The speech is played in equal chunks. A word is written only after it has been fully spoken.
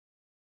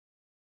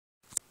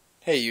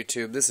Hey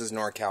YouTube, this is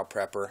NorCal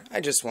Prepper. I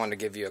just wanted to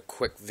give you a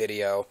quick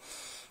video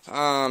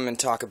and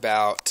talk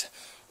about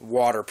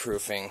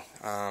waterproofing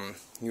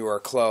your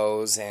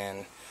clothes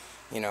and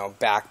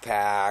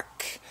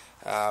backpack,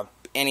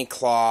 any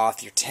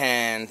cloth, your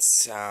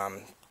tents,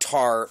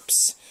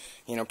 tarps,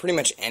 pretty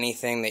much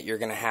anything that you're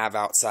going to have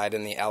outside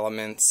in the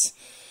elements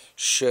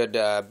should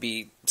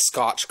be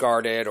Scotch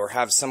guarded or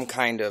have some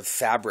kind of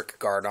fabric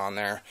guard on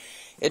there.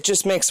 It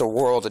just makes a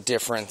world of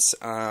difference.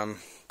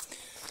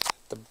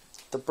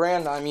 The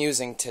brand I'm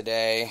using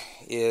today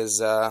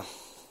is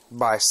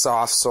by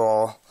Soft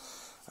Sole.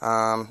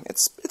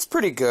 It's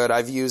pretty good.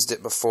 I've used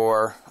it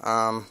before.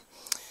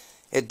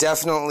 It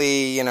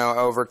definitely,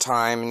 over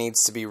time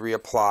needs to be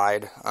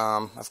reapplied.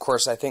 Of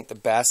course, I think the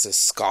best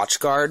is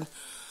Scotchgard,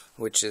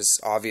 which is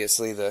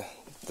obviously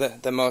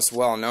the most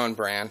well-known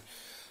brand.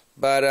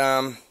 But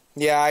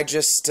yeah, I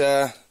just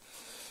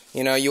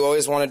you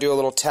always want to do a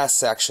little test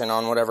section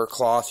on whatever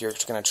cloth you're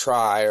going to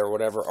try or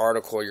whatever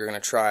article you're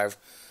going to try.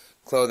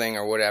 Clothing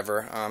or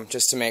whatever,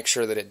 just to make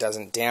sure that it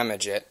doesn't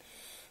damage it.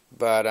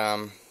 But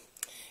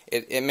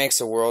it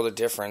makes a world of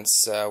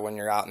difference when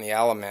you're out in the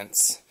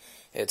elements.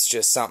 It's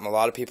just something a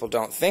lot of people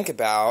don't think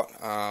about,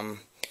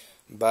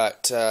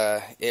 but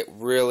it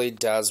really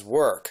does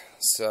work.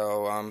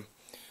 So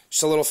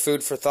just a little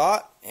food for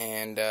thought,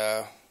 and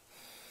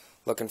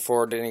looking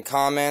forward to any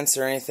comments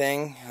or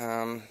anything.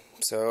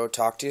 So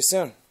talk to you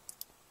soon.